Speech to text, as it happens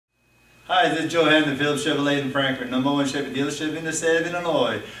Hi, this is Joe Hammond, Phillips Chevrolet in Franklin, #1 Chevy dealership in the state of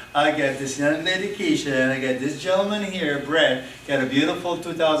Illinois. I got this young lady Keisha and I got this gentleman here, Brett, got a beautiful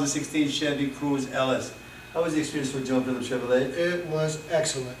 2016 Chevy Cruze LS. How was the experience with Joe Phillips Chevrolet? It was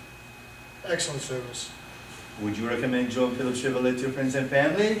excellent. Excellent service. Would you recommend Joe Phillips Chevrolet to your friends and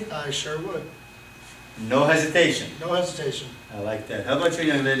family? I sure would. No hesitation. No hesitation. I like that. How about you,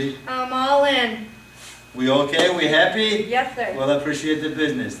 young lady? I'm all in. We okay? We happy? Yes, sir. Well, I appreciate the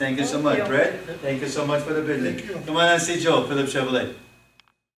business. Thank you so Thank much, you. Brett. Thank you so much for the business. Thank you. Come on and see Joe Phillips Chevrolet.